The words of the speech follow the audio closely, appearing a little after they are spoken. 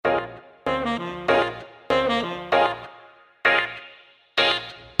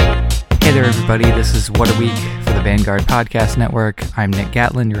Hey there, everybody. This is What a Week for the Vanguard Podcast Network. I'm Nick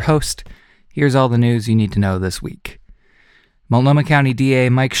Gatlin, your host. Here's all the news you need to know this week. Multnomah County DA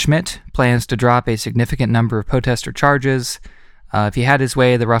Mike Schmidt plans to drop a significant number of protester charges. If he had his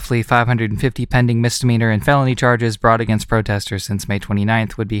way, the roughly 550 pending misdemeanor and felony charges brought against protesters since May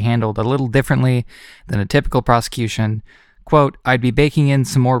 29th would be handled a little differently than a typical prosecution. Quote, "I'd be baking in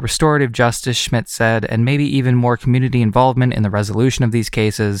some more restorative justice," Schmidt said, "and maybe even more community involvement in the resolution of these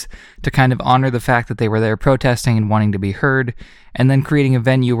cases to kind of honor the fact that they were there protesting and wanting to be heard, and then creating a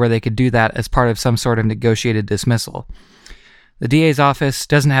venue where they could do that as part of some sort of negotiated dismissal. The DA's office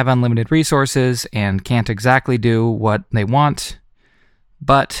doesn't have unlimited resources and can't exactly do what they want.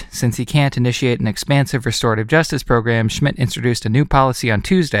 But since he can't initiate an expansive restorative justice program, Schmidt introduced a new policy on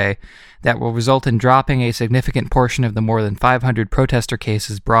Tuesday that will result in dropping a significant portion of the more than 500 protester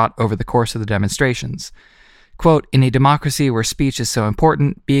cases brought over the course of the demonstrations. Quote, "In a democracy where speech is so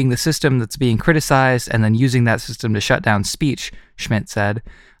important, being the system that's being criticized and then using that system to shut down speech," Schmidt said,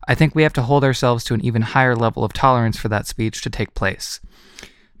 "I think we have to hold ourselves to an even higher level of tolerance for that speech to take place.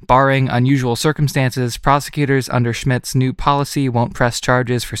 Barring unusual circumstances, prosecutors under Schmidt's new policy won't press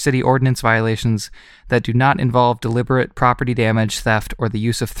charges for city ordinance violations that do not involve deliberate property damage, theft, or the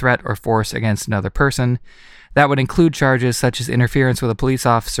use of threat or force against another person. That would include charges such as interference with a police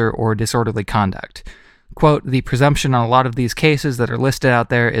officer or disorderly conduct. Quote, "The presumption on a lot of these cases that are listed out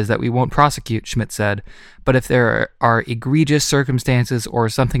there is that we won't prosecute," Schmidt said, "but if there are egregious circumstances or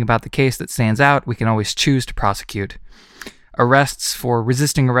something about the case that stands out, we can always choose to prosecute. Arrests for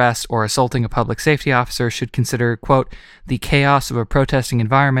resisting arrest or assaulting a public safety officer should consider, quote, the chaos of a protesting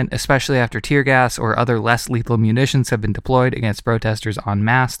environment, especially after tear gas or other less lethal munitions have been deployed against protesters en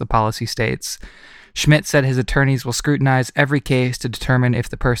masse," the policy states. Schmidt said his attorneys will scrutinize every case to determine if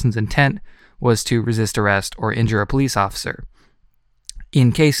the person's intent was to resist arrest or injure a police officer.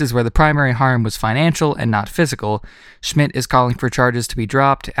 In cases where the primary harm was financial and not physical, Schmidt is calling for charges to be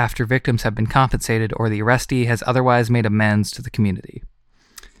dropped after victims have been compensated or the arrestee has otherwise made amends to the community.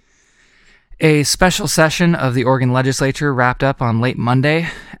 A special session of the Oregon legislature wrapped up on late Monday.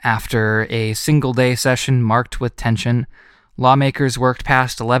 After a single-day session marked with tension, lawmakers worked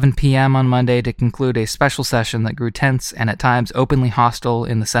past 11 p.m. on Monday to conclude a special session that grew tense and at times openly hostile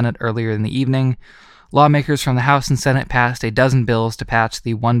in the Senate earlier in the evening. Lawmakers from the House and Senate passed a dozen bills to patch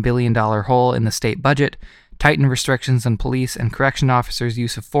the $1 billion hole in the state budget, tighten restrictions on police and correction officers'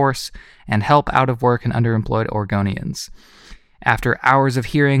 use of force, and help out-of-work and underemployed Oregonians. After hours of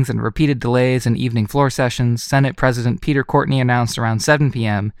hearings and repeated delays in evening floor sessions, Senate President Peter Courtney announced around 7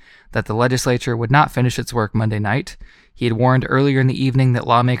 p.m. that the legislature would not finish its work Monday night. He had warned earlier in the evening that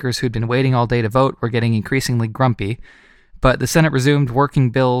lawmakers who'd been waiting all day to vote were getting increasingly grumpy, but the Senate resumed working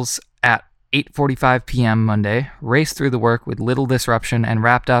bills at 8:45 p.m. Monday, raced through the work with little disruption, and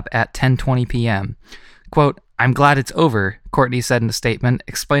wrapped up at 10:20 p.m. Quote, "I'm glad it's over," Courtney said in a statement,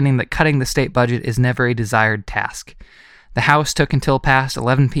 explaining that cutting the state budget is never a desired task. The House took until past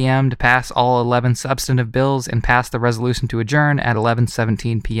 11 p.m. to pass all 11 substantive bills and passed the resolution to adjourn at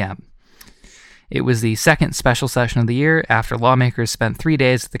 11:17 p.m. It was the second special session of the year after lawmakers spent 3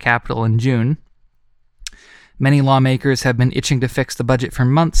 days at the Capitol in June. Many lawmakers have been itching to fix the budget for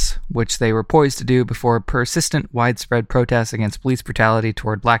months, which they were poised to do before persistent widespread protests against police brutality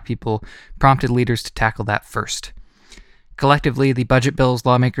toward black people prompted leaders to tackle that first. Collectively, the budget bills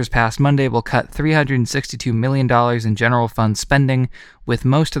lawmakers passed Monday will cut $362 million in general fund spending, with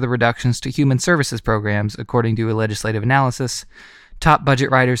most of the reductions to human services programs, according to a legislative analysis. Top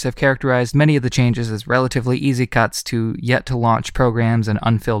budget writers have characterized many of the changes as relatively easy cuts to yet-to-launch programs and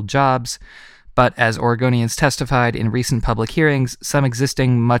unfilled jobs. But as Oregonians testified in recent public hearings, some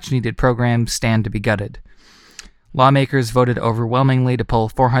existing much-needed programs stand to be gutted. Lawmakers voted overwhelmingly to pull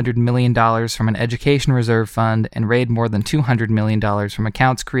 $400 million from an education reserve fund and raid more than $200 million from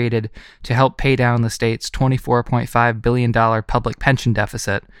accounts created to help pay down the state's $24.5 billion public pension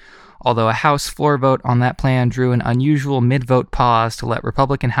deficit, although a House floor vote on that plan drew an unusual mid-vote pause to let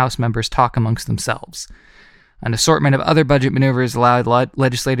Republican House members talk amongst themselves. An assortment of other budget maneuvers allowed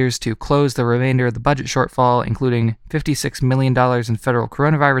legislators to close the remainder of the budget shortfall, including $56 million in federal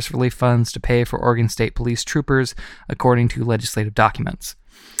coronavirus relief funds to pay for Oregon State Police troopers, according to legislative documents.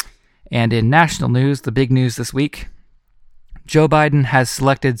 And in national news, the big news this week, Joe Biden has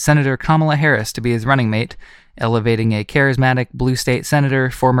selected Senator Kamala Harris to be his running mate, elevating a charismatic blue state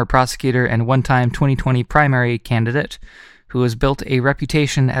senator, former prosecutor, and one-time 2020 primary candidate who has built a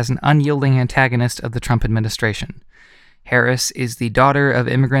reputation as an unyielding antagonist of the Trump administration. Harris is the daughter of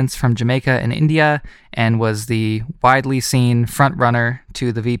immigrants from Jamaica and India and was the widely seen frontrunner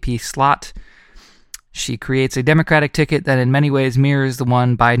to the VP slot. She creates a Democratic ticket that in many ways mirrors the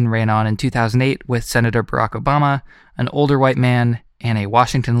one Biden ran on in 2008 with Senator Barack Obama. An older white man and a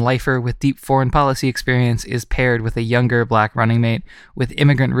Washington lifer with deep foreign policy experience is paired with a younger black running mate with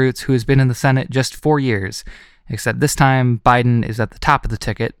immigrant roots who has been in the Senate just 4 years, except this time Biden is at the top of the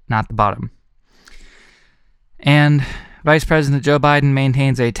ticket, not the bottom. And Vice President Joe Biden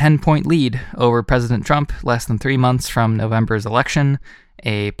maintains a 10-point lead over President Trump less than 3 months from November's election.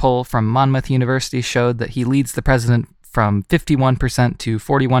 A poll from Monmouth University showed that he leads the president from 51% to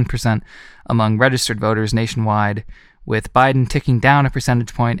 41% among registered voters nationwide, with Biden ticking down a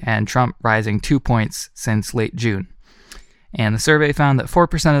percentage point and Trump rising 2 points since late June. And the survey found that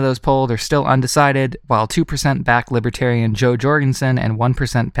 4% of those polled are still undecided, while 2% back Libertarian Joe Jorgensen and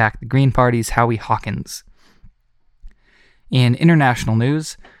 1% back the Green Party's Howie Hawkins. In international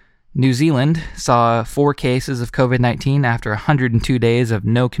news, New Zealand saw 4 cases of COVID-19 after 102 days of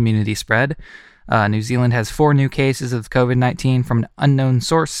no community spread. New Zealand has 4 new cases of COVID-19 from an unknown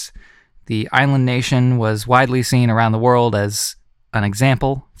source. The island nation was widely seen around the world as an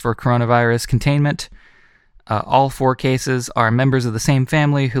example for coronavirus containment. All 4 cases are members of the same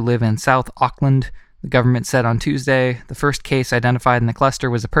family who live in South Auckland. The government said on Tuesday the first case identified in the cluster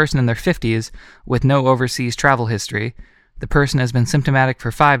was a person in their 50s with no overseas travel history. The person has been symptomatic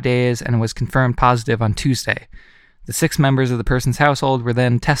for 5 days and was confirmed positive on Tuesday. The 6 members of the person's household were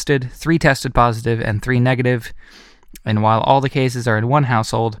then tested, 3 tested positive and 3 negative. And while all the cases are in one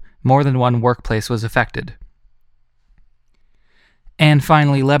household, more than one workplace was affected. And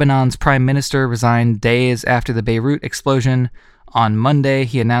finally, Lebanon's prime minister resigned days after the Beirut explosion. On Monday,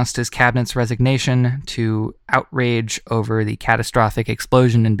 he announced his cabinet's resignation to outrage over the catastrophic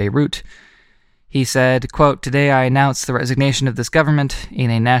explosion in Beirut. He said, quote, "Today I announced the resignation of this government in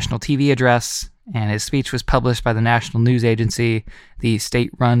a national TV address," and his speech was published by the national news agency, the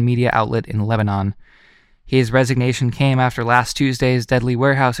state-run media outlet in Lebanon. His resignation came after last Tuesday's deadly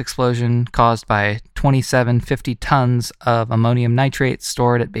warehouse explosion caused by 2,750 tons of ammonium nitrate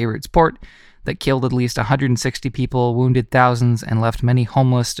stored at Beirut's port that killed at least 160 people, wounded thousands, and left many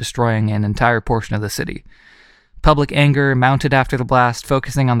homeless, destroying an entire portion of the city. Public anger mounted after the blast,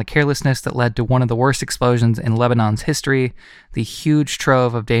 focusing on the carelessness that led to one of the worst explosions in Lebanon's history. The huge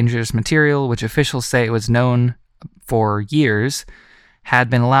trove of dangerous material, which officials say was known for years, had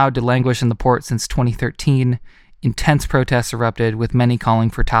been allowed to languish in the port since 2013. Intense protests erupted, with many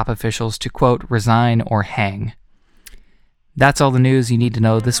calling for top officials to, quote, resign or hang. That's all the news you need to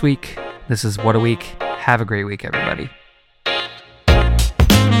know this week. This is What a Week. Have a great week, everybody.